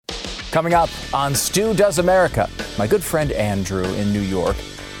Coming up on Stu Does America, my good friend Andrew in New York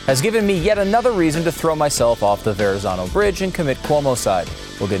has given me yet another reason to throw myself off the Verrazano Bridge and commit Cuomo-cide.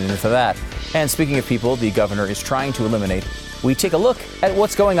 We'll get into that. And speaking of people the governor is trying to eliminate, we take a look at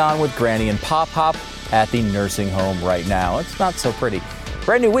what's going on with Granny and Pop-Pop at the nursing home right now. It's not so pretty.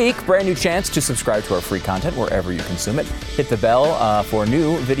 Brand new week, brand new chance to subscribe to our free content wherever you consume it. Hit the bell for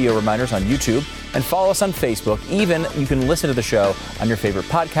new video reminders on YouTube and follow us on Facebook. Even you can listen to the show on your favorite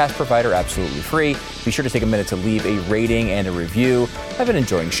podcast provider absolutely free. Be sure to take a minute to leave a rating and a review. I've been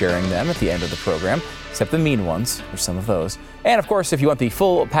enjoying sharing them at the end of the program, except the mean ones. There's some of those. And of course, if you want the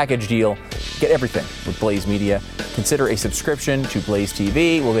full package deal, get everything with Blaze Media. Consider a subscription to Blaze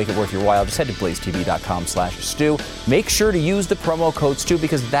TV. We'll make it worth your while. Just head to blazetv.com/Stu. Make sure to use the promo code Stu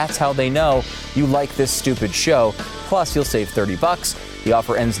because that's how they know you like this stupid show. Plus, you'll save $30. The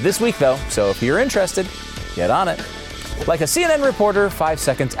offer ends this week, though, so if you're interested, get on it. Like a CNN reporter 5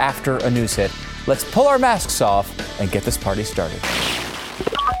 seconds after a news hit, let's pull our masks off and get this party started.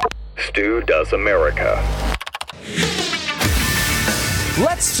 Stu Does America.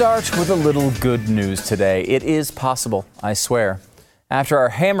 Let's start with a little good news today. It is possible, I swear. After our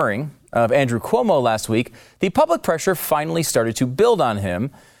hammering of Andrew Cuomo last week, the public pressure finally started to build on him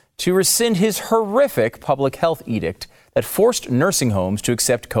to rescind his horrific public health edict that forced nursing homes to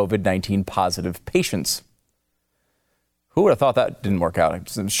accept COVID-19 positive patients. Who would have thought that didn't work out?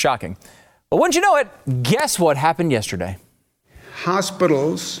 It was shocking. But wouldn't you know it, guess what happened yesterday?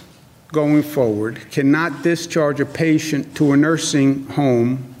 Hospitals going forward cannot discharge a patient to a nursing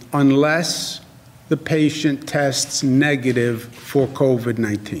home unless the patient tests negative for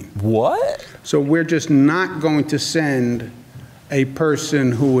COVID-19. What? So we're just not going to send a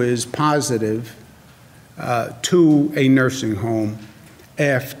person who is positive to a nursing home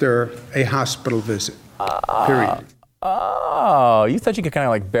after a hospital visit, period. Oh, you thought you could kind of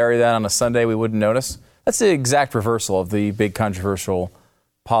like bury that on a Sunday we wouldn't notice? That's the exact reversal of the big controversial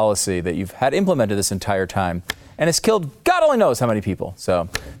policy that you've had implemented this entire time. And it's killed God only knows how many people. So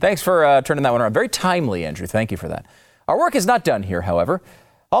thanks for turning that one around. Very timely, Andrew. Thank you for that. Our work is not done here, however.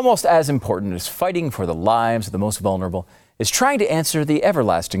 Almost as important as fighting for the lives of the most vulnerable is trying to answer the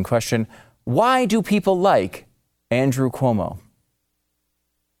everlasting question, why do people like Andrew Cuomo?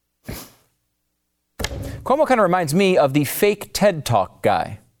 Cuomo kind of reminds me of the fake TED Talk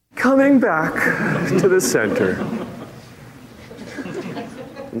guy. Coming back to the center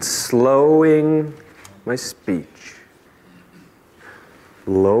and slowing my speech,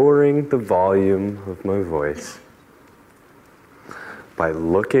 lowering the volume of my voice by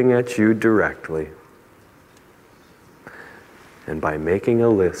looking at you directly and by making a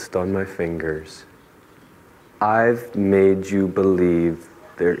list on my fingers. I've made you believe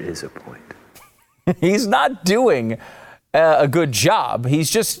there is a point. He's not doing a good job. He's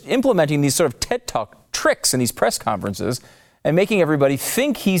just implementing these sort of TED Talk tricks in these press conferences and making everybody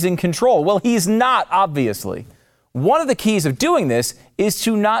think he's in control. Well, he's not, obviously. One of the keys of doing this is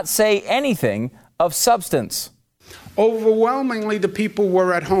to not say anything of substance. Overwhelmingly, the people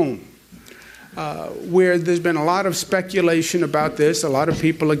were at home, where there's been a lot of speculation about this. A lot of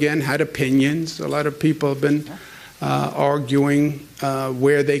people, again, had opinions. A lot of people have been arguing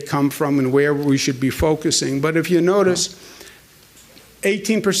where they come from and where we should be focusing. But if you notice,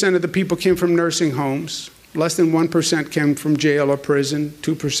 18% of the people came from nursing homes. Less than 1% came from jail or prison.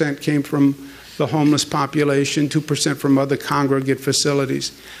 2% came from the homeless population. 2% from other congregate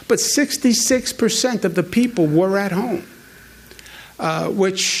facilities. But 66% of the people were at home,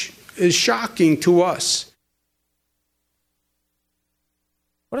 which is shocking to us.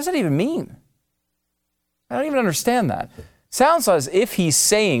 What does that even mean? I don't even understand that. Sounds as if he's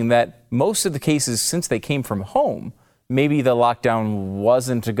saying that most of the cases, since they came from home, maybe the lockdown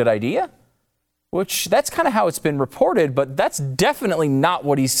wasn't a good idea, which that's kind of how it's been reported, but that's definitely not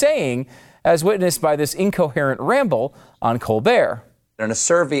what he's saying, as witnessed by this incoherent ramble on Colbert. In a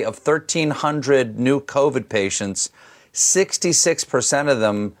survey of 1,300 new COVID patients, 66% of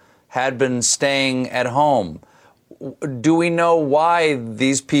them had been staying at home. Do we know why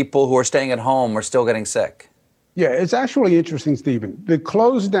these people who are staying at home are still getting sick? Yeah, it's actually interesting, Stephen. The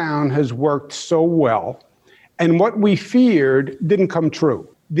close down has worked so well, and what we feared didn't come true.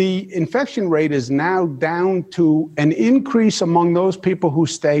 The infection rate is now down to an increase among those people who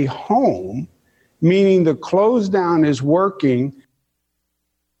stay home, meaning the close down is working.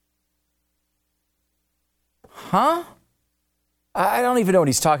 Huh? I don't even know what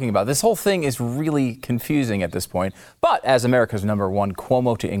he's talking about. This whole thing is really confusing at this point. But as America's #1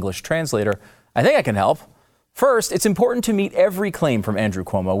 Cuomo to English translator, I think I can help. First, it's important to meet every claim from Andrew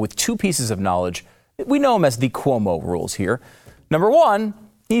Cuomo with two pieces of knowledge. We know him as the Cuomo rules here. Number one,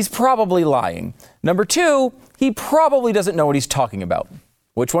 he's probably lying. Number two, he probably doesn't know what he's talking about.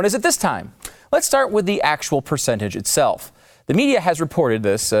 Which one is it this time? Let's start with the actual percentage itself. The media has reported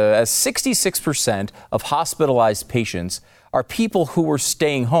this as 66% of hospitalized patients are people who were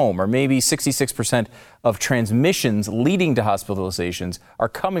staying home, or maybe 66% of transmissions leading to hospitalizations are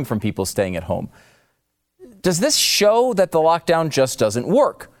coming from people staying at home. Does this show that the lockdown just doesn't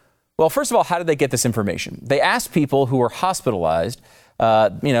work? Well, first of all, how did they get this information? They asked people who were hospitalized,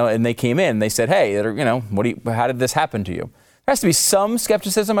 and they came in. They said, hey, how did this happen to you? There has to be some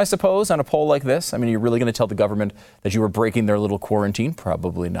skepticism, I suppose, on a poll like this. I mean, are you really going to tell the government that you were breaking their little quarantine?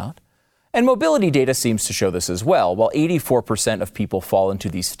 Probably not. And mobility data seems to show this as well. While 84% of people fall into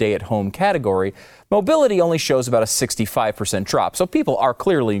the stay-at-home category, mobility only shows about a 65% drop. So people are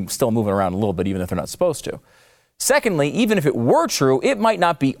clearly still moving around a little bit, even if they're not supposed to. Secondly, even if it were true, it might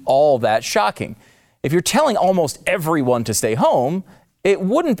not be all that shocking. If you're telling almost everyone to stay home, it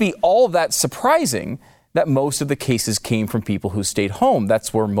wouldn't be all that surprising that most of the cases came from people who stayed home.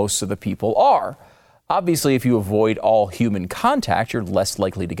 That's where most of the people are. Obviously, if you avoid all human contact, you're less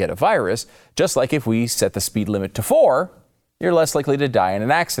likely to get a virus. Just like if we set the speed limit to 4, you're less likely to die in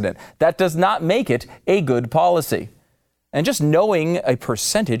an accident. That does not make it a good policy. And just knowing a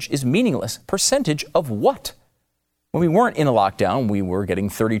percentage is meaningless. Percentage of what? When we weren't in a lockdown, we were getting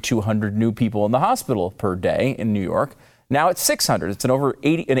 3,200 new people in the hospital per day in New York. Now it's 600. It's an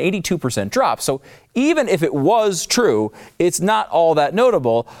 82% drop. So even if it was true, it's not all that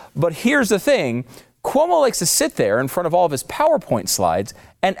notable. But here's the thing. Cuomo likes to sit there in front of all of his PowerPoint slides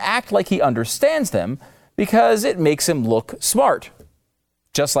and act like he understands them because it makes him look smart.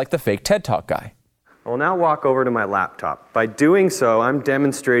 Just like the fake TED Talk guy. I'll now walk over to my laptop. By doing so, I'm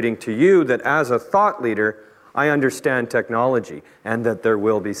demonstrating to you that as a thought leader, I understand technology and that there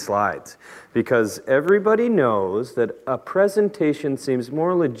will be slides. Because everybody knows that a presentation seems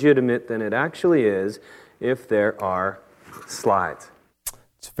more legitimate than it actually is if there are slides.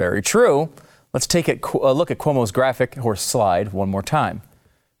 It's very true. Let's take a look at Cuomo's graphic or slide one more time.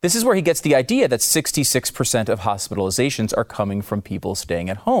 This is where he gets the idea that 66% of hospitalizations are coming from people staying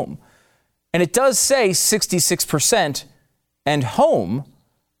at home. And it does say 66% and home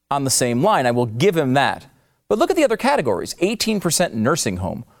on the same line. I will give him that. But look at the other categories. 18% nursing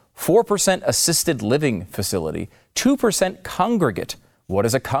home, 4% assisted living facility, 2% congregate. What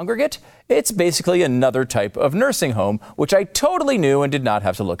is a congregate? It's basically another type of nursing home, which I totally knew and did not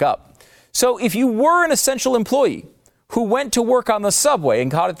have to look up. So if you were an essential employee who went to work on the subway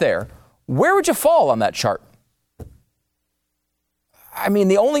and caught it there, where would you fall on that chart? I mean,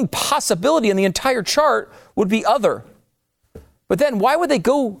 the only possibility in the entire chart would be other. But then why would they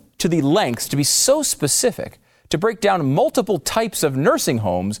go to the lengths to be so specific to break down multiple types of nursing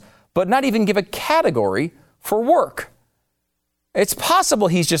homes, but not even give a category for work? It's possible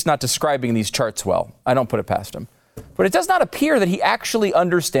he's just not describing these charts well. I don't put it past him. But it does not appear that he actually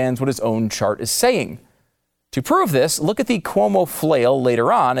understands what his own chart is saying. To prove this, look at the Cuomo flail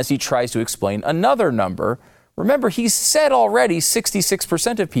later on as he tries to explain another number. Remember, he's said already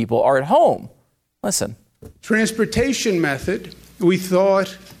 66% of people are at home. Listen. Transportation method, we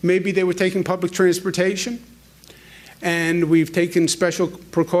thought maybe they were taking public transportation, and we've taken special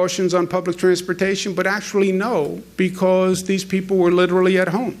precautions on public transportation, but actually no, because these people were literally at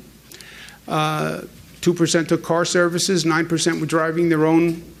home. 2% took car services, 9% were driving their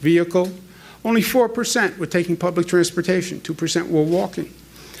own vehicle. Only 4% were taking public transportation, 2% were walking.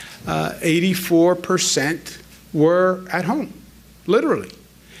 84% were at home, literally.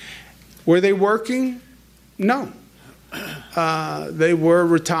 Were they working? No. They were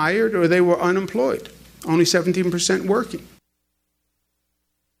retired or they were unemployed. Only 17% working.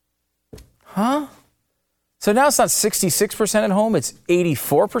 Huh? So now it's not 66% at home, it's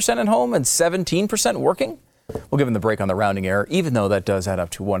 84% at home and 17% working? We'll give him the break on the rounding error, even though that does add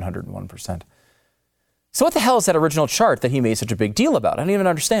up to 101%. So what the hell is that original chart that he made such a big deal about? I don't even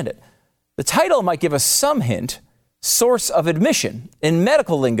understand it. The title might give us some hint. Source of admission. In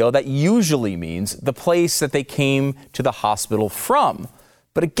medical lingo, that usually means the place that they came to the hospital from.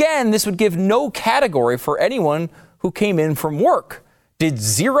 But again, this would give no category for anyone who came in from work. Did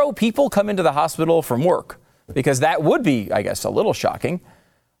 0 people come into the hospital from work? Because that would be, I guess, a little shocking.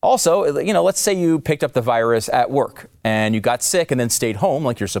 Also, let's say you picked up the virus at work and you got sick and then stayed home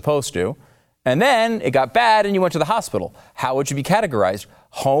like you're supposed to. And then it got bad and you went to the hospital. How would you be categorized?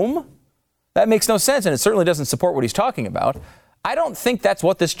 Home? That makes no sense, and it certainly doesn't support what he's talking about. I don't think that's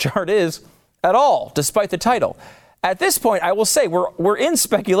what this chart is at all, despite the title. At this point, I will say we're in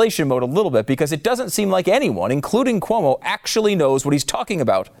speculation mode a little bit because it doesn't seem like anyone, including Cuomo, actually knows what he's talking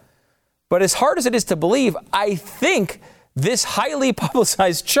about. But as hard as it is to believe, I think this highly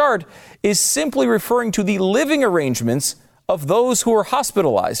publicized chart is simply referring to the living arrangements of those who are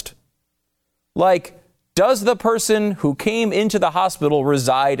hospitalized. Like, does the person who came into the hospital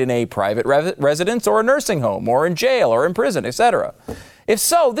reside in a private residence or a nursing home or in jail or in prison, etc.? If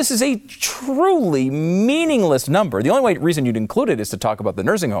so, this is a truly meaningless number. The only reason you'd include it is to talk about the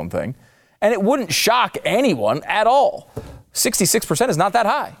nursing home thing, and it wouldn't shock anyone at all. 66% is not that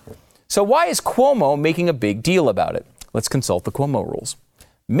high. So why is Cuomo making a big deal about it? Let's consult the Cuomo rules.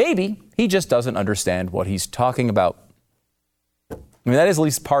 Maybe he just doesn't understand what he's talking about. I mean, that is at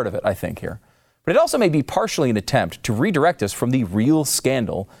least part of it, I think, here. But it also may be partially an attempt to redirect us from the real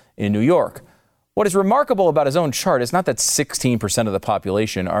scandal in New York. What is remarkable about his own chart is not that 16% of the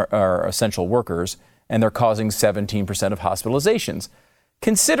population are essential workers and they're causing 17% of hospitalizations.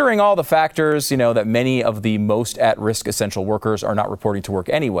 Considering all the factors, that many of the most at-risk essential workers are not reporting to work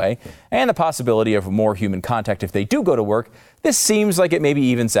anyway, and the possibility of more human contact if they do go to work, this seems like it maybe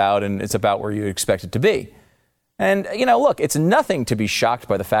evens out and it's about where you expect it to be. And, look, it's nothing to be shocked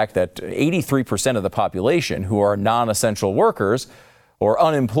by the fact that 83% of the population who are non-essential workers or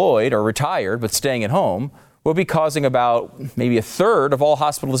unemployed or retired but staying at home will be causing about maybe a third of all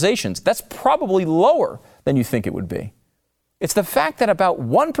hospitalizations. That's probably lower than you think it would be. It's the fact that about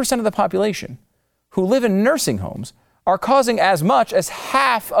 1% of the population who live in nursing homes are causing as much as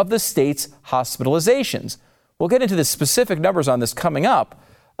half of the state's hospitalizations. We'll get into the specific numbers on this coming up.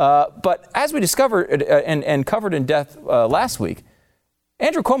 But as we discovered and covered in depth last week,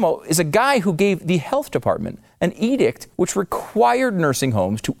 Andrew Cuomo is a guy who gave the health department an edict which required nursing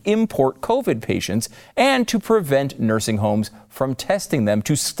homes to import COVID patients and to prevent nursing homes from testing them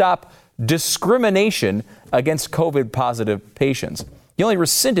to stop discrimination against COVID positive patients. He only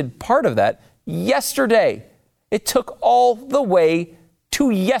rescinded part of that yesterday. It took all the way to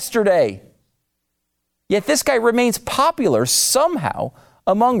yesterday. Yet this guy remains popular somehow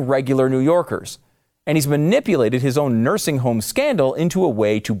among regular New Yorkers. And he's manipulated his own nursing home scandal into a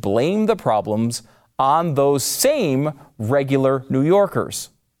way to blame the problems on those same regular New Yorkers.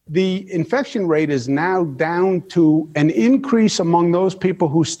 The infection rate is now down to an increase among those people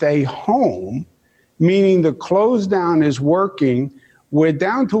who stay home, meaning the close down is working. We're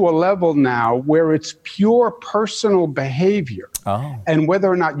down to a level now where it's pure personal behavior. And whether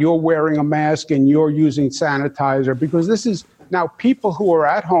or not you're wearing a mask and you're using sanitizer, because this is now people who are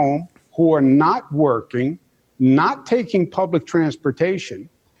at home, who are not working, not taking public transportation.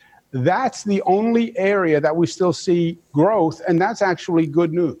 That's the only area that we still see growth, and that's actually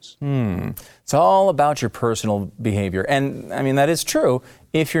good news. It's all about your personal behavior. And, I mean, that is true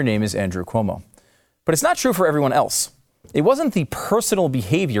if your name is Andrew Cuomo. But it's not true for everyone else. It wasn't the personal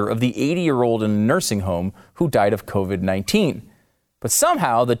behavior of the 80-year-old in a nursing home who died of COVID-19. But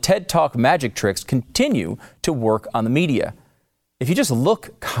somehow the TED Talk magic tricks continue to work on the media. If you just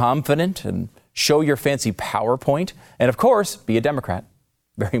look confident and show your fancy PowerPoint, and of course, be a Democrat,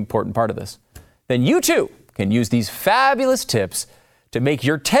 very important part of this, then you too can use these fabulous tips to make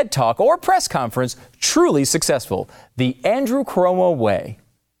your TED Talk or press conference truly successful. The Andrew Cuomo way.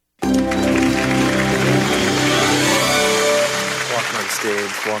 Walk on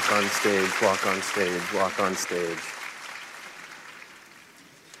stage, walk on stage, walk on stage, walk on stage.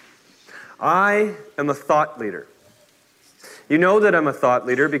 I am a thought leader. You know that I'm a thought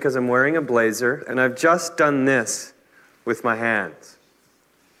leader because I'm wearing a blazer and I've just done this with my hands.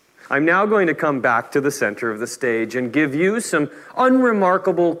 I'm now going to come back to the center of the stage and give you some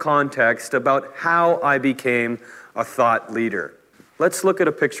unremarkable context about how I became a thought leader. Let's look at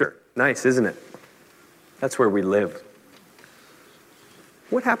a picture. Nice, isn't it? That's where we live.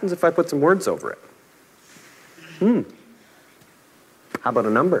 What happens if I put some words over it? How about a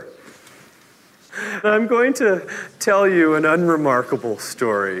number? I'm going to tell you an unremarkable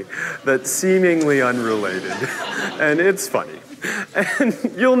story that's seemingly unrelated, and it's funny. And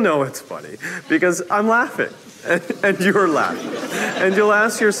you'll know it's funny because I'm laughing, and you're laughing. And you'll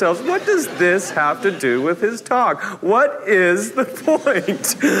ask yourselves, what does this have to do with his talk? What is the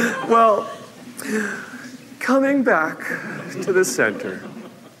point? Well, coming back to the center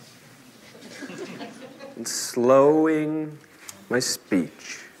and slowing my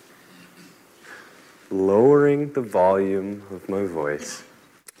speech, lowering the volume of my voice.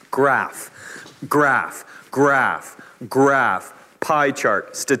 Graph, graph, graph, graph, pie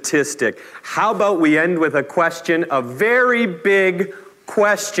chart, statistic. How about we end with a question, a very big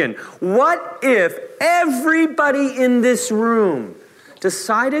question. What if everybody in this room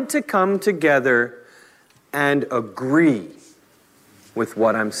decided to come together and agree with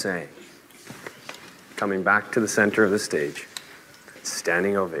what I'm saying? Coming back to the center of the stage.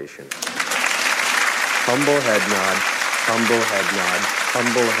 Standing ovation. Humble head nod. Humble head nod.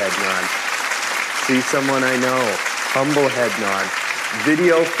 Humble head nod. See someone I know. Humble head nod.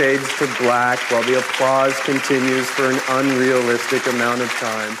 Video fades to black while the applause continues for an unrealistic amount of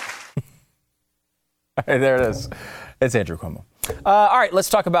time. There it is. It's Andrew Cuomo. All right, let's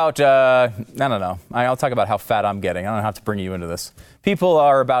talk about, I don't know. I'll talk about how fat I'm getting. I don't have to bring you into this. People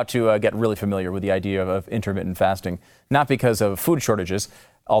are about to get really familiar with the idea of intermittent fasting, not because of food shortages,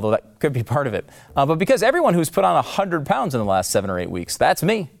 although that could be part of it, but because everyone who's put on 100 pounds in the last 7 or 8 weeks, that's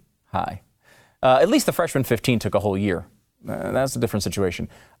me. Hi. At least the freshman 15 took a whole year. That's a different situation.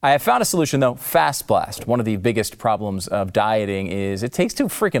 I have found a solution, though. Fast Blast. One of the biggest problems of dieting is it takes too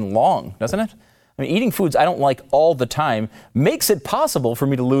freaking long, doesn't it? I mean, eating foods I don't like all the time makes it possible for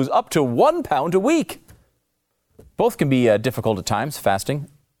me to lose up to 1 pound a week. Both can be difficult at times, fasting,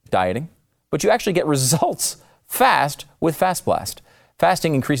 dieting, but you actually get results fast with Fast Blast.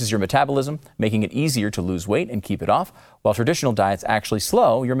 Fasting increases your metabolism, making it easier to lose weight and keep it off, while traditional diets actually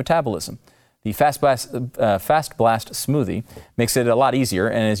slow your metabolism. The Fast Blast smoothie makes it a lot easier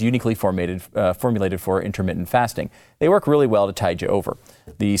and is uniquely formulated for intermittent fasting. They work really well to tide you over.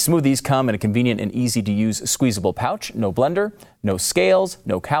 The smoothies come in a convenient and easy-to-use squeezable pouch, no blender, no scales,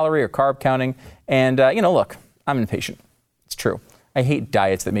 no calorie or carb counting, and, look, I'm impatient. It's true. I hate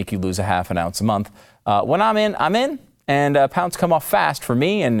diets that make you lose a half an ounce a month. When I'm in, and pounds come off fast for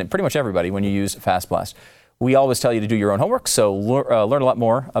me and pretty much everybody when you use Fast Blast. We always tell you to do your own homework, so learn a lot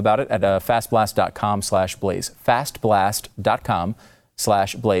more about it at fastblast.com/blaze.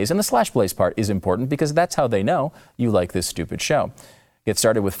 Fastblast.com/blaze. And the /blaze part is important because that's how they know you like this stupid show. Get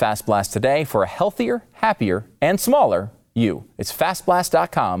started with Fast Blast today for a healthier, happier, and smaller you. It's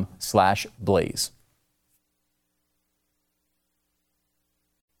fastblast.com/blaze.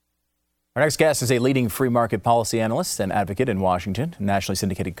 Our next guest is a leading free market policy analyst and advocate in Washington, nationally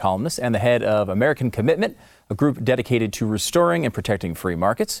syndicated columnist, and the head of American Commitment, a group dedicated to restoring and protecting free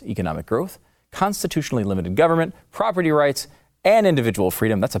markets, economic growth, constitutionally limited government, property rights, and individual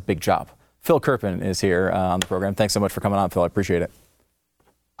freedom. That's a big job. Phil Kerpen is here on the program. Thanks so much for coming on, Phil. I appreciate it.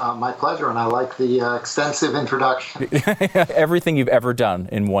 My pleasure, and I like the extensive introduction. Everything you've ever done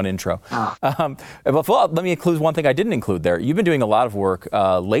in one intro. But Phil, let me include one thing I didn't include there. You've been doing a lot of work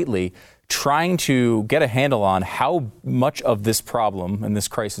lately trying to get a handle on how much of this problem and this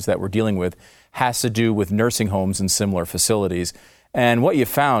crisis that we're dealing with has to do with nursing homes and similar facilities. And what you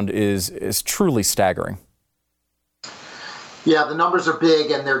found is truly staggering. Yeah, the numbers are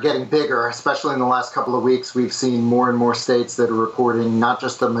big, and they're getting bigger, especially in the last couple of weeks. We've seen more and more states that are reporting not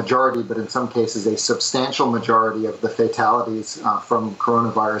just the majority, but in some cases a substantial majority of the fatalities from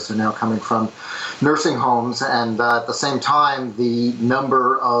coronavirus are now coming from nursing homes. And at the same time, the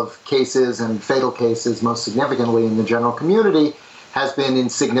number of cases and fatal cases, most significantly in the general community, has been in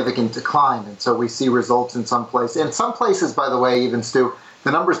significant decline. And so we see results in some places. In some places, by the way, even Stu,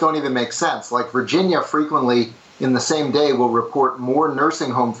 the numbers don't even make sense. Like Virginia frequently in the same day will report more nursing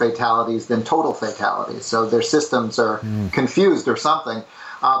home fatalities than total fatalities. So their systems are confused or something.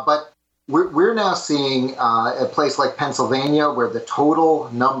 But we're now seeing a place like Pennsylvania where the total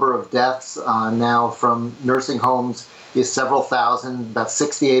number of deaths now from nursing homes is several thousand. About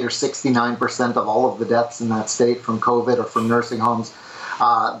 68 or 69% of all of the deaths in that state from COVID are from nursing homes.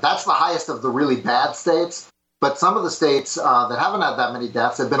 That's the highest of the really bad states. But some of the states that haven't had that many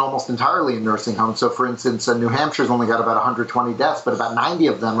deaths have been almost entirely in nursing homes. So, for instance, New Hampshire's only got about 120 deaths, but about 90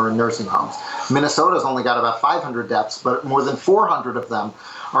 of them are in nursing homes. Minnesota's only got about 500 deaths, but more than 400 of them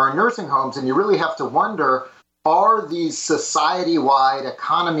are in nursing homes. And you really have to wonder, are these society-wide,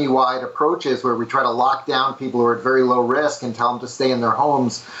 economy-wide approaches where we try to lock down people who are at very low risk and tell them to stay in their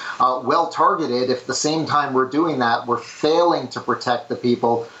homes well-targeted if at the same time we're doing that, we're failing to protect the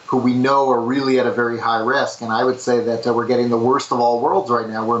people who we know are really at a very high risk? And I would say that we're getting the worst of all worlds right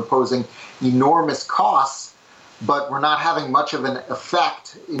now. We're imposing enormous costs, but we're not having much of an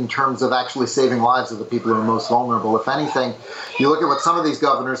effect in terms of actually saving lives of the people who are most vulnerable. If anything, you look at what some of these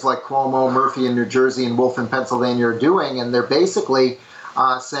governors like Cuomo, Murphy in New Jersey, and Wolf in Pennsylvania are doing, and they're basically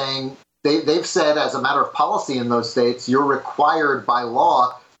saying, they've said as a matter of policy in those states, you're required by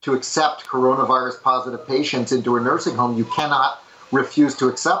law to accept coronavirus positive patients into a nursing home. You cannot refuse to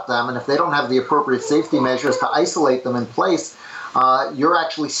accept them. And if they don't have the appropriate safety measures to isolate them in place, you're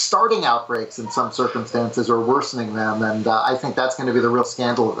actually starting outbreaks in some circumstances or worsening them. And I think that's going to be the real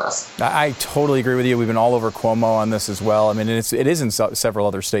scandal of this. I totally agree with you. We've been all over Cuomo on this as well. I mean, it is in several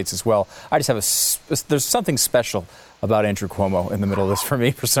other states as well. I just have there's something special about Andrew Cuomo in the middle of this for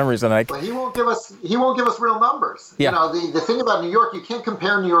me for some reason. Well, he won't give us real numbers. Yeah. You know, the thing about New York, you can't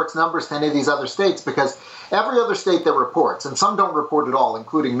compare New York's numbers to any of these other states because every other state that reports, and some don't report at all,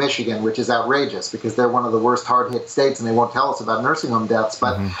 including Michigan, which is outrageous because they're one of the worst hard-hit states and they won't tell us about nursing home deaths.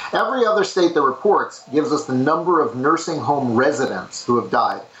 But every other state that reports gives us the number of nursing home residents who have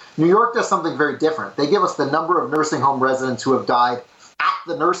died. New York does something very different. They give us the number of nursing home residents who have died at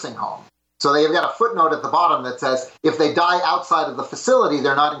the nursing home. So they've got a footnote at the bottom that says if they die outside of the facility,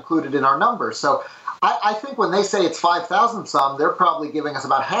 they're not included in our numbers. So I think when they say it's 5,000 some, they're probably giving us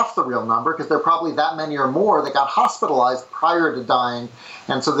about half the real number because there are probably that many or more that got hospitalized prior to dying.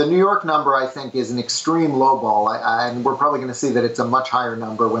 And so the New York number, I think, is an extreme lowball. And we're probably going to see that it's a much higher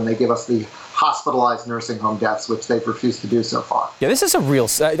number when they give us the hospitalized nursing home deaths, which they've refused to do so far. Yeah, this is a real...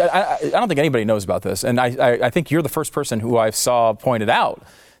 I don't think anybody knows about this. And I think you're the first person who I saw pointed out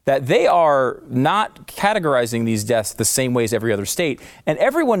that they are not categorizing these deaths the same way as every other state. And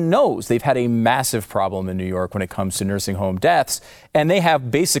everyone knows they've had a massive problem in New York when it comes to nursing home deaths. And they have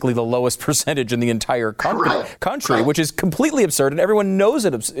basically the lowest percentage in the entire country, which is completely absurd. And everyone knows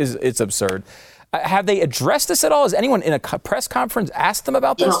it's absurd. Have they addressed this at all? Has anyone in a press conference asked them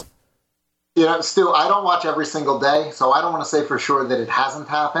about this? Stu, I don't watch every single day, so I don't want to say for sure that it hasn't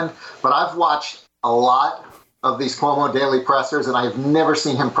happened. But I've watched a lot of these Cuomo daily pressers, and I've never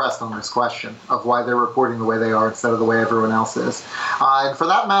seen him pressed on this question of why they're reporting the way they are instead of the way everyone else is. And for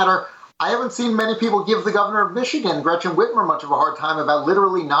that matter, I haven't seen many people give the governor of Michigan, Gretchen Whitmer, much of a hard time about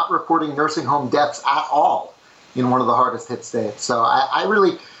literally not reporting nursing home deaths at all in one of the hardest hit states. So I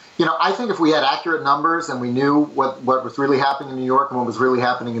really, I think if we had accurate numbers and we knew what was really happening in New York and what was really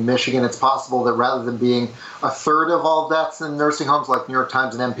happening in Michigan, it's possible that rather than being a third of all deaths in nursing homes, like New York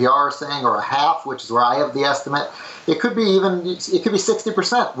Times and NPR are saying, or a half, which is where I have the estimate, it could be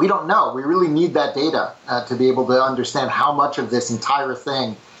 60%. We don't know. We really need that data to be able to understand how much of this entire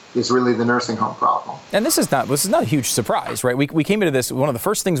thing is really the nursing home problem. And this is not a huge surprise, right? We came into this, one of the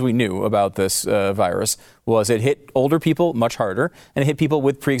first things we knew about this virus was it hit older people much harder and it hit people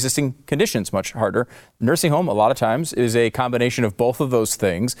with pre-existing conditions much harder. Nursing home, a lot of times, is a combination of both of those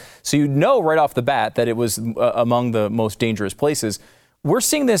things. So you know right off the bat that it was among the most dangerous places. We're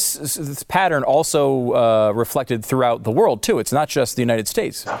seeing this pattern also reflected throughout the world, too. It's not just the United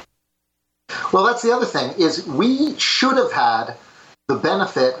States. Well, that's the other thing, is we should have had the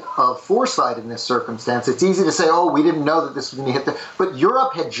benefit of foresight in this circumstance. It's easy to say, we didn't know that this was going to hit but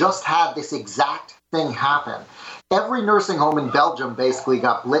Europe had just had this exact thing happen. Every nursing home in Belgium basically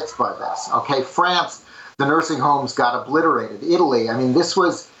got blitzed by this. Okay, France, the nursing homes got obliterated. Italy, I mean, this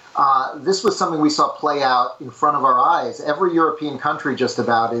was something we saw play out in front of our eyes. Every European country just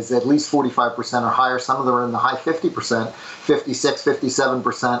about is at least 45% or higher. Some of them are in the high 50%, 56,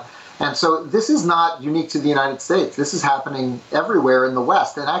 57%. And so this is not unique to the United States. This is happening everywhere in the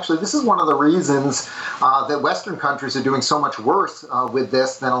West. And actually, this is one of the reasons that Western countries are doing so much worse with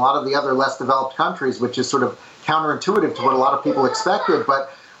this than a lot of the other less developed countries, which is sort of counterintuitive to what a lot of people expected.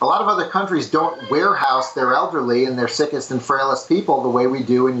 But a lot of other countries don't warehouse their elderly and their sickest and frailest people the way we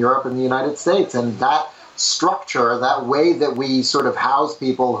do in Europe and the United States. And that structure, that way that we sort of house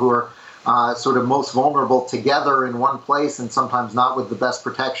people who are sort of most vulnerable together in one place and sometimes not with the best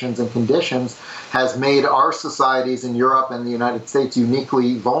protections and conditions, has made our societies in Europe and the United States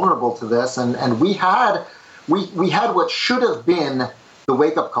uniquely vulnerable to this. And we had what should have been the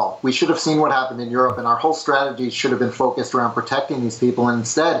wake-up call. We should have seen what happened in Europe, and our whole strategy should have been focused around protecting these people. And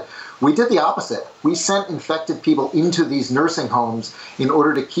instead, we did the opposite. We sent infected people into these nursing homes in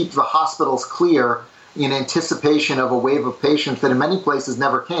order to keep the hospitals clear in anticipation of a wave of patients that in many places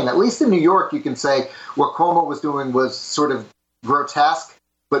never came. At least in New York, you can say what Cuomo was doing was sort of grotesque,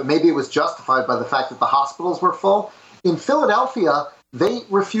 but maybe it was justified by the fact that the hospitals were full. In Philadelphia, they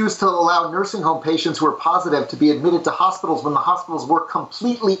refused to allow nursing home patients who were positive to be admitted to hospitals when the hospitals were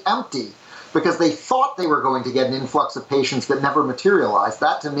completely empty because they thought they were going to get an influx of patients that never materialized.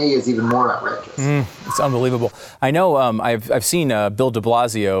 That, to me, is even more outrageous. It's unbelievable. I know I've seen Bill de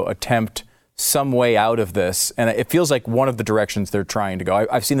Blasio attempt some way out of this, and it feels like one of the directions they're trying to go.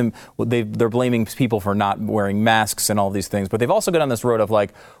 I've seen them, they're blaming people for not wearing masks and all these things, but they've also gone on this road of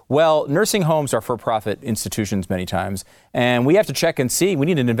like, well, nursing homes are for-profit institutions many times, and we have to check and see, we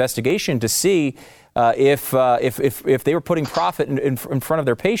need an investigation to see if they were putting profit in front of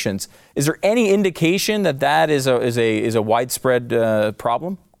their patients. Is there any indication that is a widespread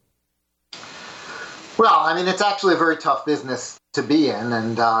problem? Well, I mean, it's actually a very tough business to be in.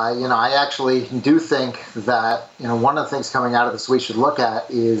 And, I actually do think that, one of the things coming out of this we should look at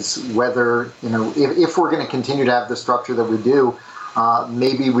is whether, if we're going to continue to have the structure that we do,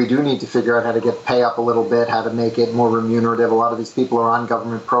 maybe we do need to figure out how to get pay up a little bit, how to make it more remunerative. A lot of these people are on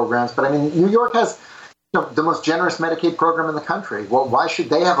government programs. But I mean, New York has the most generous Medicaid program in the country. Well, why should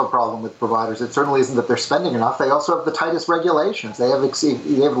they have a problem with providers? It certainly isn't that they're spending enough. They also have the tightest regulations. They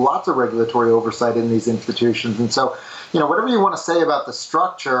have lots of regulatory oversight in these institutions. And so, whatever you want to say about the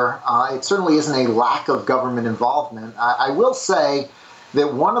structure, it certainly isn't a lack of government involvement. I will say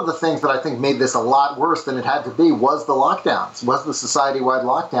that one of the things that I think made this a lot worse than it had to be was the lockdowns, was the society-wide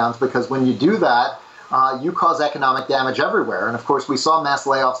lockdowns, because when you do that, you cause economic damage everywhere. And of course, we saw mass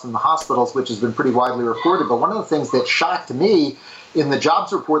layoffs in the hospitals, which has been pretty widely reported. But one of the things that shocked me in the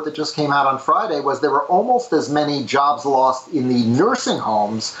jobs report that just came out on Friday was there were almost as many jobs lost in the nursing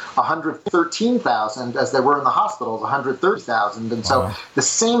homes, 113,000, as there were in the hospitals, 130,000. And so the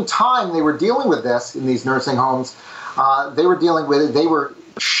same time they were dealing with this in these nursing homes, they were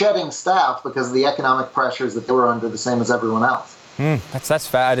shedding staff because of the economic pressures that they were under, the same as everyone else. That's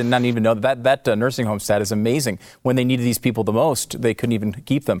fat. I did not even know that nursing home stat is amazing. When they needed these people the most, they couldn't even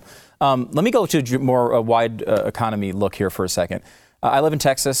keep them. Let me go to a more wide economy look here for a second. I live in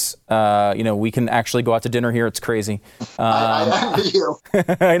Texas. We can actually go out to dinner here. It's crazy. I envy you.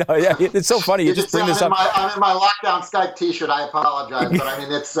 I know. Yeah, it's so funny. You just bring this up. I'm in my lockdown Skype T-shirt. I apologize, but I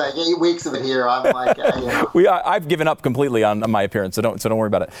mean it's 8 weeks of it here. I'm like, I've given up completely on my appearance, so don't worry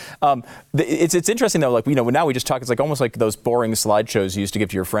about it. It's interesting though. Like now we just talk. It's like almost like those boring slideshows you used to give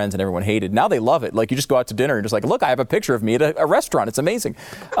to your friends and everyone hated. Now they love it. Like you just go out to dinner and just like, look, I have a picture of me at a restaurant. It's amazing.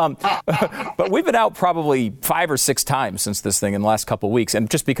 But we've been out probably 5 or 6 times since this thing in the last couple of weeks, and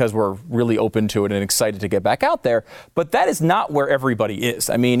just because we're really open to it and excited to get back out there. But that is not where everybody is.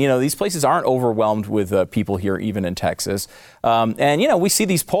 I mean, these places aren't overwhelmed with people here, even in Texas. And we see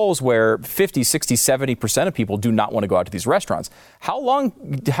these polls where 50, 60, 70% of people do not want to go out to these restaurants. How long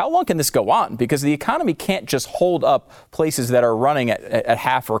can this go on? Because the economy can't just hold up places that are running at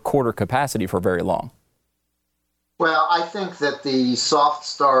half or quarter capacity for very long. Well, I think that the soft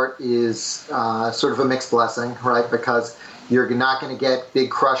start is sort of a mixed blessing, right? Because you're not going to get big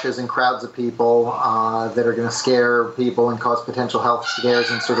crushes and crowds of people that are going to scare people and cause potential health scares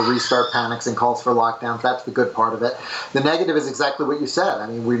and sort of restart panics and calls for lockdowns. That's the good part of it. The negative is exactly what you said. I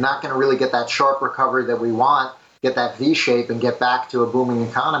mean, we're not going to really get that sharp recovery that we want, get that V shape and get back to a booming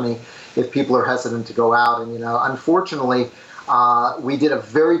economy if people are hesitant to go out. And, unfortunately, we did a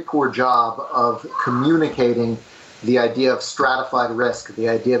very poor job of communicating the idea of stratified risk, the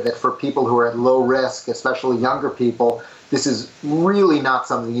idea that for people who are at low risk, especially younger people, this is really not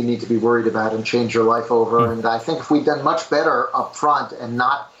something you need to be worried about and change your life over. And I think if we'd done much better up front and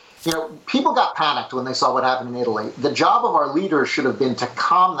not, people got panicked when they saw what happened in Italy. The job of our leaders should have been to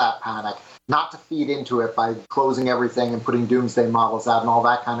calm that panic, not to feed into it by closing everything and putting doomsday models out and all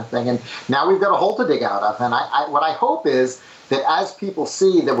that kind of thing. And now we've got a hole to dig out of. And what I hope is that as people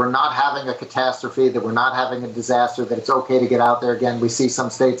see that we're not having a catastrophe, that we're not having a disaster, that it's okay to get out there again. We see some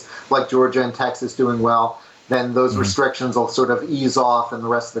states like Georgia and Texas doing well. Then those restrictions will sort of ease off and the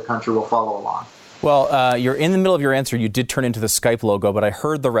rest of the country will follow along. Well, you're in the middle of your answer. You did turn into the Skype logo, but I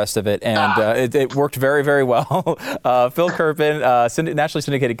heard the rest of it, and it worked very, very well. Phil Kerpen, nationally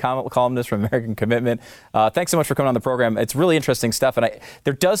syndicated columnist from American Commitment. Thanks so much for coming on the program. It's really interesting stuff, and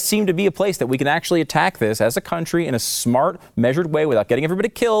there does seem to be a place that we can actually attack this as a country in a smart, measured way without getting everybody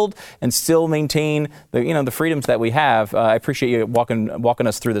killed and still maintain the freedoms that we have. I appreciate you walking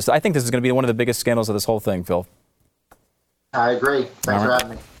us through this. I think this is going to be one of the biggest scandals of this whole thing, Phil. I agree. Thanks for having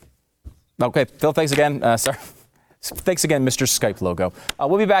me. Okay, Phil, thanks again. Sorry. Thanks again, Mr. Skype logo.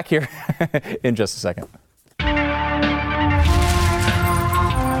 We'll be back here in just a second.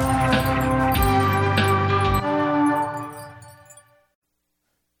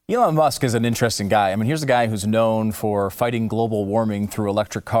 Elon Musk is an interesting guy. I mean, here's a guy who's known for fighting global warming through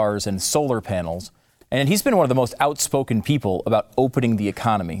electric cars and solar panels. And he's been one of the most outspoken people about opening the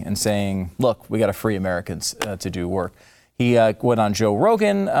economy and saying, look, we got to free Americans to do work. He went on Joe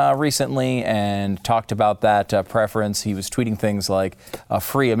Rogan recently and talked about that preference. He was tweeting things like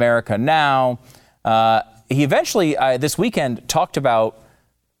free America now. He eventually, this weekend, talked about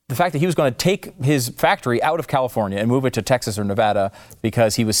the fact that he was going to take his factory out of California and move it to Texas or Nevada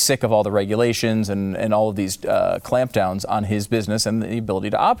because he was sick of all the regulations and all of these clampdowns on his business and the ability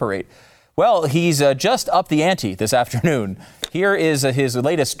to operate. Well, he's just upped the ante this afternoon. Here is his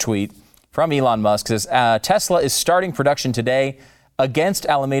latest tweet from Elon Musk. Says, Tesla is starting production today against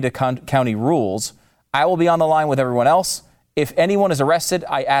Alameda County rules. I will be on the line with everyone else. If anyone is arrested,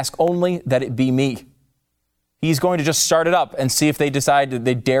 I ask only that it be me. He's going to just start it up and see if they decide that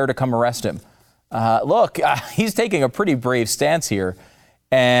they dare to come arrest him. Look, he's taking a pretty brave stance here.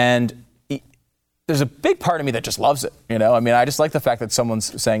 And there's a big part of me that just loves it. I mean, I just like the fact that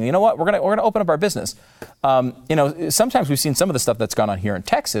someone's saying, you know what, we're gonna open up our business. Sometimes we've seen some of the stuff that's gone on here in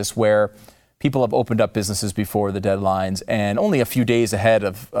Texas where people have opened up businesses before the deadlines and only a few days ahead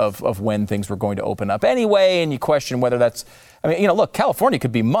of when things were going to open up anyway, and you question whether that's, look, California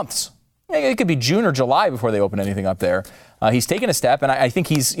could be months. It could be June or July before they open anything up there. He's taken a step, and I think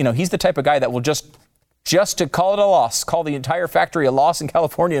he's the type of guy that will just to call it a loss, call the entire factory a loss in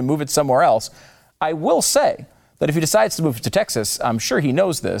California and move it somewhere else. I will say that if he decides to move to Texas, I'm sure he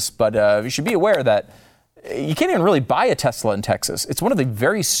knows this, but you should be aware that you can't even really buy a Tesla in Texas. It's one of the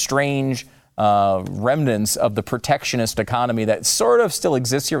very strange remnants of the protectionist economy that sort of still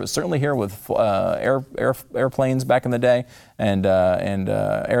exists here, but certainly here with airplanes back in the day and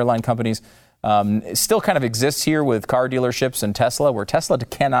airline companies. It still kind of exists here with car dealerships and Tesla, where Tesla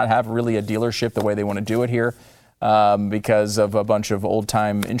cannot have really a dealership the way they want to do it here because of a bunch of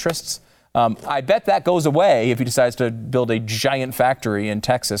old-time interests. I bet that goes away if he decides to build a giant factory in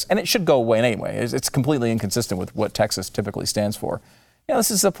Texas, and it should go away anyway. It's completely inconsistent with what Texas typically stands for. This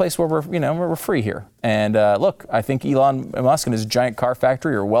is a place where we're free here. And look, I think Elon Musk and his giant car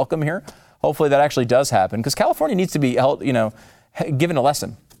factory are welcome here. Hopefully that actually does happen, because California needs to be held, given a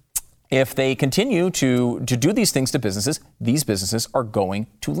lesson. If they continue to do these things to businesses, these businesses are going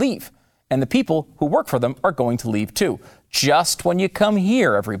to leave. And the people who work for them are going to leave too. Just when you come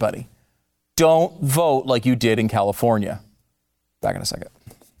here, everybody, don't vote like you did in California. Back in a second.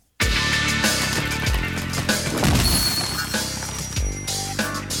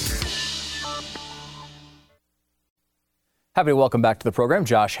 Happy to welcome back to the program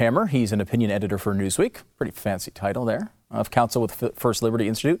Josh Hammer. He's an opinion editor for Newsweek. Pretty fancy title there. Of counsel with First Liberty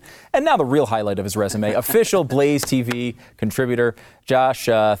Institute. And now the real highlight of his resume, official Blaze TV contributor. Josh,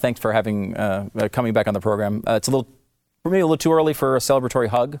 thanks for coming back on the program. It's maybe a little too early for a celebratory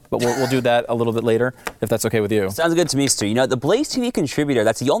hug, but we'll do that a little bit later, if that's okay with you. Sounds good to me, Stu. The Blaze TV contributor,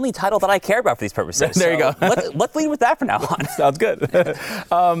 that's the only title that I care about for these purposes. There you go. Let's lead with that from now on. Sounds good.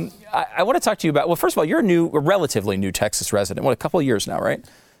 I want to talk to you about, well, first of all, you're a relatively new Texas resident. A couple of years now, right?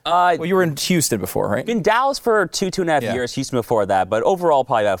 You were in Houston before, right? In Dallas for two and a half years, Houston before that, but overall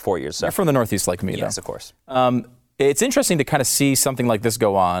probably about 4 years. So. You're from the Northeast like me, though. Yes, of course. It's interesting to kind of see something like this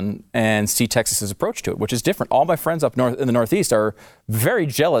go on and see Texas's approach to it, which is different. All my friends up north in the Northeast are very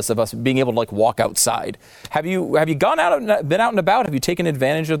jealous of us being able to walk outside. Have you been out and about? Have you taken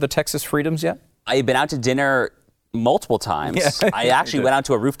advantage of the Texas freedoms yet? I've been out to dinner multiple times. Yeah. I actually went out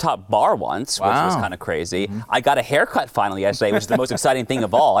to a rooftop bar once, which was kind of crazy. Mm-hmm. I got a haircut finally yesterday, which is the most exciting thing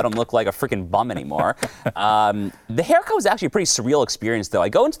of all. I don't look like a freaking bum anymore. The haircut was actually a pretty surreal experience, though. I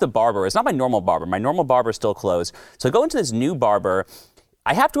go into the barber. It's not my normal barber. My normal barber is still closed. So I go into this new barber.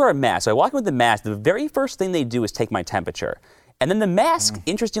 I have to wear a mask. So I walk in with the mask. The very first thing they do is take my temperature. And then the mask,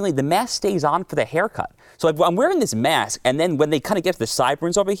 interestingly, the mask stays on for the haircut. So I'm wearing this mask, and then when they kind of get to the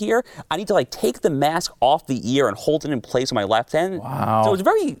sideburns over here, I need to take the mask off the ear and hold it in place with my left hand. Wow. So it was a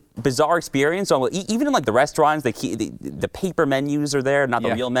very bizarre experience. So even in the restaurants, the paper menus are there, not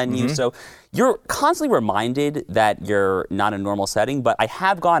the real menus. Mm-hmm. So you're constantly reminded that you're not in a normal setting. But I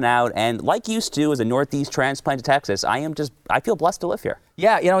have gone out, and like you, Stu, as a Northeast transplant to Texas, I feel blessed to live here.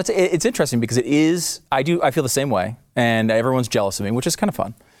 Yeah, it's interesting because it is. I feel the same way, and everyone's jealous of me, which is kind of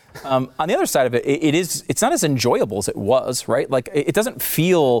fun. On the other side of it, it's not as enjoyable as it was, right? It doesn't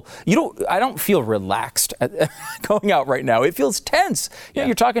feel, I don't feel relaxed going out right now. It feels tense.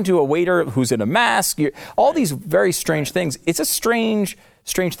 You're talking to a waiter who's in a mask, all these very strange things. It's a strange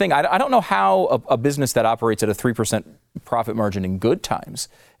thing. I don't know how a business that operates at a 3% profit margin in good times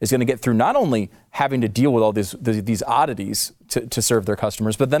is going to get through not only having to deal with all these oddities to serve their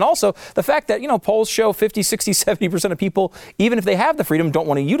customers, but then also the fact that, polls show 50, 60, 70% of people, even if they have the freedom, don't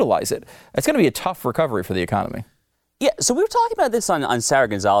want to utilize it. It's going to be a tough recovery for the economy. Yeah, so we were talking about this on Sarah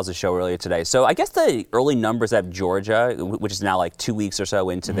Gonzalez's show earlier today. So I guess the early numbers out of Georgia, which is now 2 weeks or so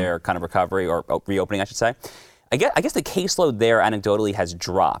into their kind of recovery or reopening, I should say, I guess the caseload there anecdotally has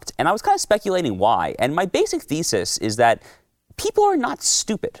dropped. And I was kind of speculating why. And my basic thesis is that people are not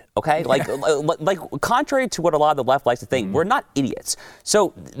stupid, okay? Like contrary to what a lot of the left likes to think, we're not idiots.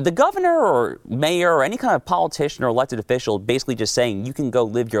 So the governor or mayor or any kind of politician or elected official basically just saying you can go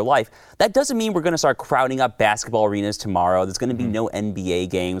live your life, that doesn't mean we're going to start crowding up basketball arenas tomorrow. There's going to be no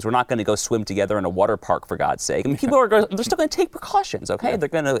NBA games. We're not going to go swim together in a water park, for God's sake. I mean, people they're still going to take precautions, okay? Yeah. They're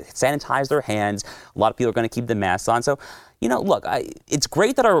going to sanitize their hands. A lot of people are going to keep the masks on. So, look, it's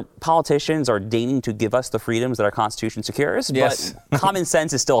great that our politicians are deigning to give us the freedoms that our Constitution secures, but common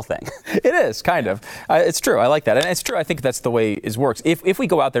sense is still a thing. It is, kind of. It's true. I like that. And it's true. I think that's the way it works. If we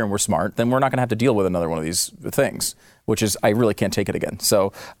go out there and we're smart, then we're not going to have to deal with another one of these things. which is I really can't take it again.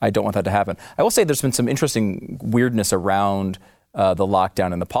 So I don't want that to happen. I will say there's been some interesting weirdness around the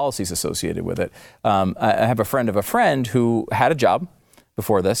lockdown and the policies associated with it. I have a friend of a friend who had a job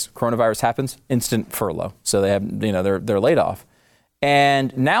before this. Coronavirus happens, instant furlough. So they have, they're laid off.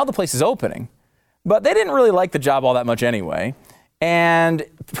 And now the place is opening, but they didn't really like the job all that much anyway. And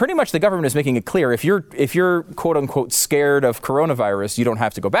pretty much the government is making it clear if you're quote unquote scared of coronavirus, you don't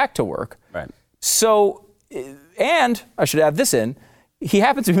have to go back to work. Right. So, and I should add this in, he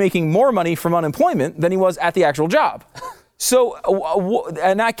happens to be making more money from unemployment than he was at the actual job. So,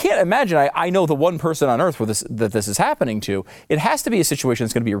 and I can't imagine, I know the one person on earth that this is happening to. It has to be a situation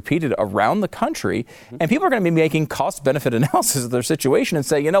that's going to be repeated around the country, and people are going to be making cost-benefit analysis of their situation and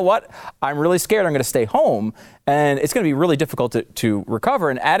say, you know what, I'm really scared, I'm going to stay home, and it's going to be really difficult to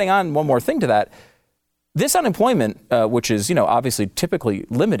recover. And adding on one more thing to that, this unemployment, which is, obviously typically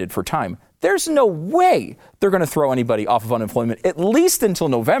limited for time, there's no way they're going to throw anybody off of unemployment, at least until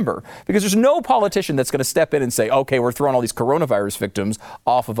November, because there's no politician that's going to step in and say, okay, we're throwing all these coronavirus victims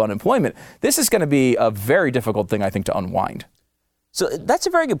off of unemployment. This is going to be a very difficult thing, I think, to unwind. So that's a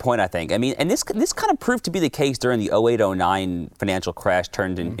very good point, I think. I mean, and this kind of proved to be the case during the 08-09 financial crash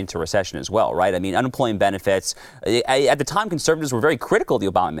turned into recession as well, right? I mean, unemployment benefits, at the time, conservatives were very critical of the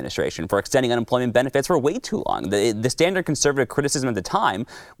Obama administration for extending unemployment benefits for way too long. The standard conservative criticism at the time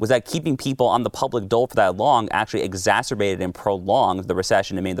was that keeping people on the public dole for that long actually exacerbated and prolonged the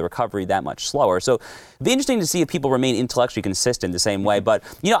recession and made the recovery that much slower. So it'd be interesting to see if people remain intellectually consistent the same way. But,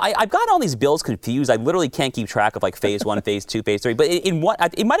 I've gotten all these bills confused. I literally can't keep track of phase 1, phase 2, phase 3. But it might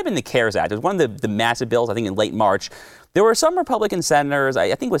have been the CARES Act. It was one of the massive bills, I think, in late March. There were some Republican senators,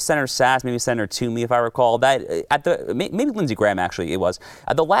 I think it was Senator Sass, maybe Senator Toomey, if I recall, that maybe Lindsey Graham, actually, it was,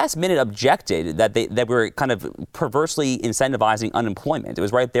 at the last minute objected that were kind of perversely incentivizing unemployment. It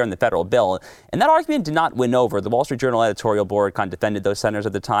was right there in the federal bill. And that argument did not win over. The Wall Street Journal editorial board kind of defended those senators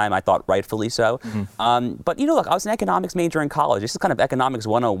at the time, I thought rightfully so. Mm-hmm. But, look, I was an economics major in college. This is kind of economics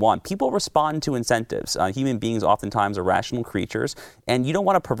 101. People respond to incentives. Human beings oftentimes are rational creatures, and you don't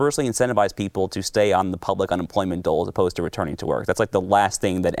want to perversely incentivize people to stay on the public unemployment dole as opposed to returning to work. That's like the last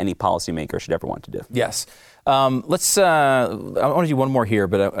thing that any policymaker should ever want to do. Yes. I want to do one more here,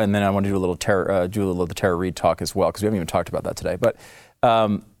 and then I want to do a little the Tara Reid talk as well, because we haven't even talked about that today. But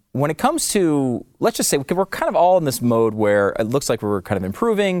when it comes to, let's just say, we're kind of all in this mode where it looks like we're kind of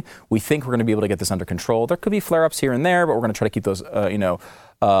improving. We think we're going to be able to get this under control. There could be flare-ups here and there, but we're going to try to keep those,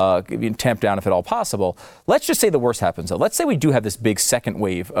 tamped down if at all possible. Let's just say the worst happens, though. Let's say we do have this big second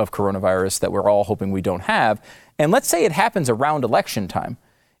wave of coronavirus that we're all hoping we don't have. And let's say it happens around election time.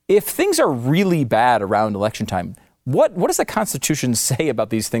 If things are really bad around election time, what does the Constitution say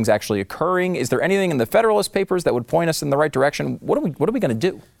about these things actually occurring? Is there anything in the Federalist Papers that would point us in the right direction? What are we going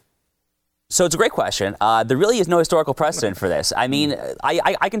to do? So it's a great question. There really is no historical precedent for this. I mean,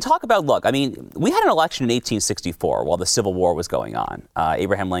 I can talk about, look, I mean, we had an election in 1864 while the Civil War was going on.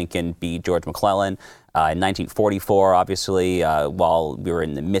 Abraham Lincoln beat George McClellan. In 1944, obviously, while we were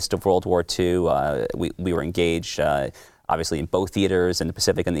in the midst of World War II, we were engaged, obviously, in both theaters, in the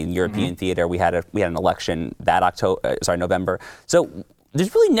Pacific and the European theater. We had an election that November. So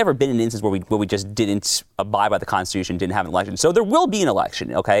there's really never been an instance where we just didn't abide by the Constitution, didn't have an election. So there will be an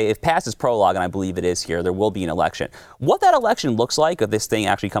election, okay? If past is prologue, and I believe it is here, there will be an election. What that election looks like if this thing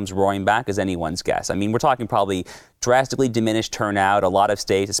actually comes roaring back is anyone's guess. I mean, we're talking probably drastically diminished turnout. A lot of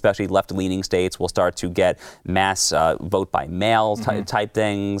states, especially left-leaning states, will start to get mass vote by mail type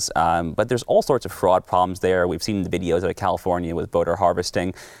things. But there's all sorts of fraud problems there. We've seen the videos out of California with voter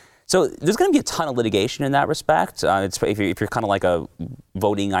harvesting. So there's going to be a ton of litigation in that respect. If you're kind of like a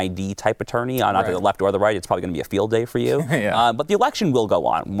voting ID type attorney, not to the left or the right, it's probably going to be a field day for you. Yeah. But the election will go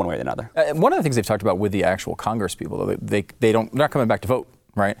on one way or another. One of the things they've talked about with the actual Congress people, though, they're not coming back to vote.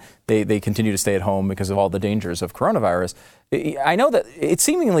 Right? They continue to stay at home because of all the dangers of coronavirus. I know that it's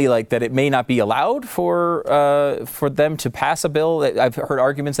seemingly like that it may not be allowed for them to pass a bill. I've heard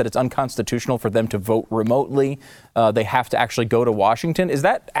arguments that it's unconstitutional for them to vote remotely. They have to actually go to Washington. Is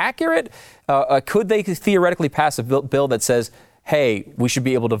that accurate? Could they theoretically pass a bill that says, hey, we should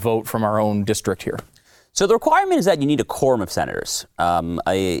be able to vote from our own district here? So the requirement is that you need a quorum of senators.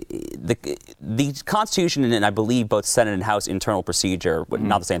 The Constitution and I believe both Senate and House internal procedure,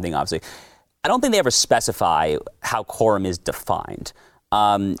 not the same thing, obviously, I don't think they ever specify how quorum is defined.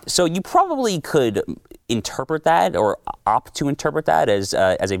 So you probably could, interpret that or opt to interpret that as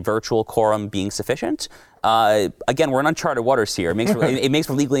a virtual quorum being sufficient. Again, we're in uncharted waters here. It makes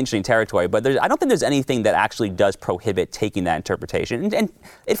for legally interesting territory, but I don't think there's anything that actually does prohibit taking that interpretation. And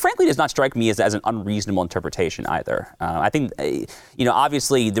it frankly does not strike me as an unreasonable interpretation either. I think,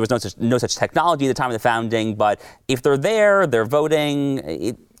 obviously there was no such technology at the time of the founding, but if they're there, they're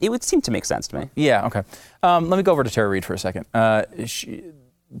voting, it would seem to make sense to me. Yeah, okay. Let me go over to Tara Reid for a second. I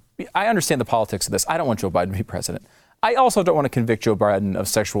understand the politics of this. I don't want Joe Biden to be president. I also don't want to convict Joe Biden of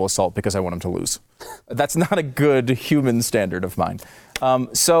sexual assault because I want him to lose. That's not a good human standard of mine.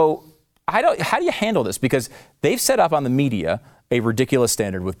 So how do you handle this? Because they've set up on the media a ridiculous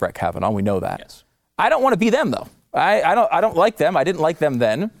standard with Brett Kavanaugh. We know that. Yes. I don't want to be them, though. I don't like them. I didn't like them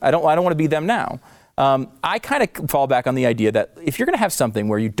then. I don't want to be them now. I kind of fall back on the idea that if you're going to have something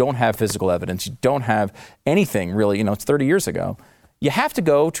where you don't have physical evidence, you don't have anything really, it's 30 years ago, you have to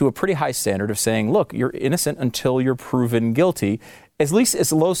go to a pretty high standard of saying, look, you're innocent until you're proven guilty. At least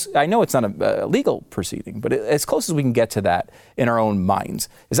as low, I know it's not a legal proceeding, but as close as we can get to that in our own minds.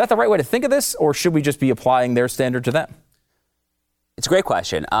 Is that the right way to think of this, or should we just be applying their standard to them? It's a great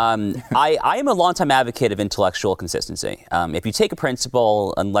question. I am a longtime advocate of intellectual consistency. If you take a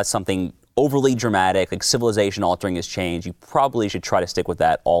principle, unless something overly dramatic, like civilization altering has changed, you probably should try to stick with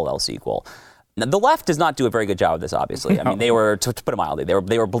that, all else equal. Now, the left does not do a very good job of this, obviously. I mean, they were, to put it mildly, they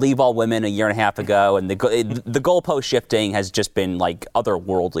were believe all women a year and a half ago, and the goalpost shifting has just been like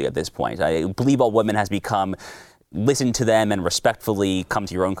otherworldly at this point. Believe all women has become listen to them and respectfully come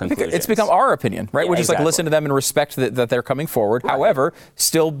to your own conclusions. It's become our opinion, right? Yeah, Which is like listen to them and respect that they're coming forward. Right. However,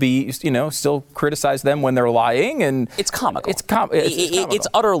 still criticize them when they're lying, and it's comical. It's comical. It's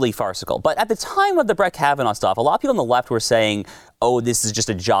utterly farcical. But at the time of the Brett Kavanaugh stuff, a lot of people on the left were saying, "Oh, this is just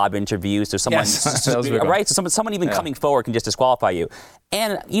a job interview, so someone, right? So someone even coming forward can just disqualify you."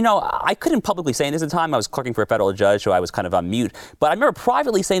 And I couldn't publicly say this at the time. I was clerking for a federal judge, so I was kind of on mute. But I remember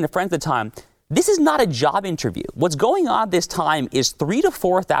privately saying to friends at the time, this is not a job interview. What's going on this time is 3,000 to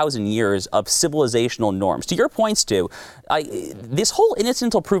 4,000 years of civilizational norms. To your point, Stu, this whole innocent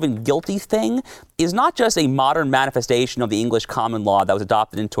until proven guilty thing is not just a modern manifestation of the English common law that was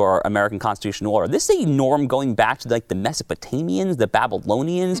adopted into our American constitutional order. This is a norm going back to the Mesopotamians, the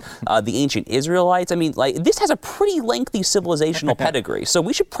Babylonians, the ancient Israelites. I mean, this has a pretty lengthy civilizational pedigree. So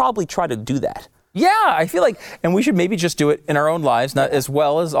we should probably try to do that. Yeah, I feel like, and we should maybe just do it in our own lives, not as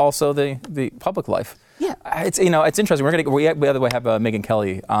well as also the public life. Yeah, it's interesting. We by the way have Megyn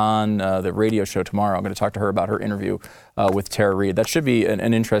Kelly on the radio show tomorrow. I'm going to talk to her about her interview with Tara Reid. That should be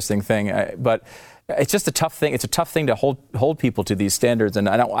an interesting thing, but it's just a tough thing. It's a tough thing to hold people to these standards, and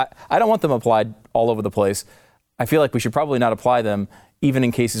I don't want them applied all over the place. I feel like we should probably not apply them even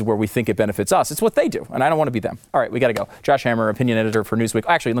in cases where we think it benefits us. It's what they do, and I don't want to be them. All right, we got to go. Josh Hammer, opinion editor for Newsweek.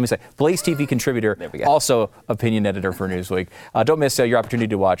 Actually, let me say, Blaze TV contributor, also opinion editor for Newsweek. Don't miss your opportunity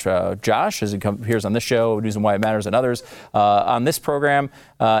to watch Josh as he appears on this show, News and Why It Matters, and others on this program.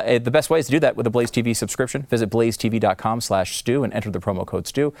 The best way is to do that with a Blaze TV subscription. Visit blazetv.com/Stu and enter the promo code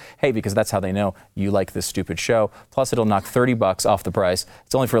Stu. Hey, because that's how they know you like this stupid show. Plus, it'll knock $30 off the price.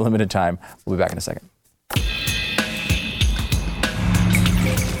 It's only for a limited time. We'll be back in a second.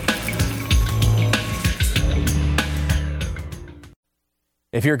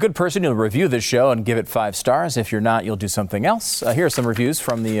 If you're a good person, you'll review this show and give it 5 stars. If you're not, you'll do something else. Here are some reviews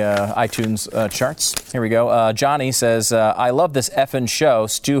from the iTunes charts. Here we go. Johnny says, I love this effing show.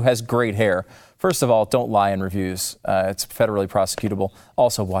 Stu has great hair. First of all, don't lie in reviews. It's federally prosecutable.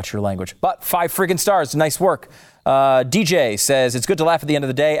 Also, watch your language. But 5 friggin' stars. Nice work. DJ says, it's good to laugh at the end of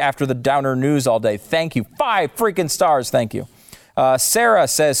the day after the downer news all day. Thank you. 5 freaking stars. Thank you. Sarah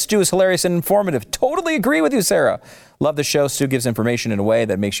says, Stu is hilarious and informative. Totally agree with you, Sarah. Love the show. Stu gives information in a way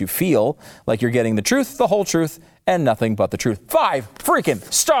that makes you feel like you're getting the truth, the whole truth, and nothing but the truth. 5 freaking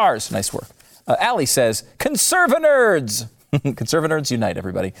stars. Nice work. Allie says, Conserva-nerds. Conserva-nerds unite,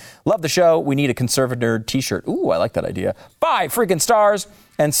 everybody. Love the show. We need a Conserva-nerd t-shirt. Ooh, I like that idea. 5 freaking stars.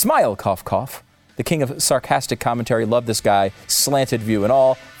 And Smile, cough, cough. The king of sarcastic commentary. Love this guy. Slanted view and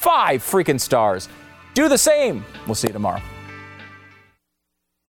all. 5 freaking stars. Do the same. We'll see you tomorrow.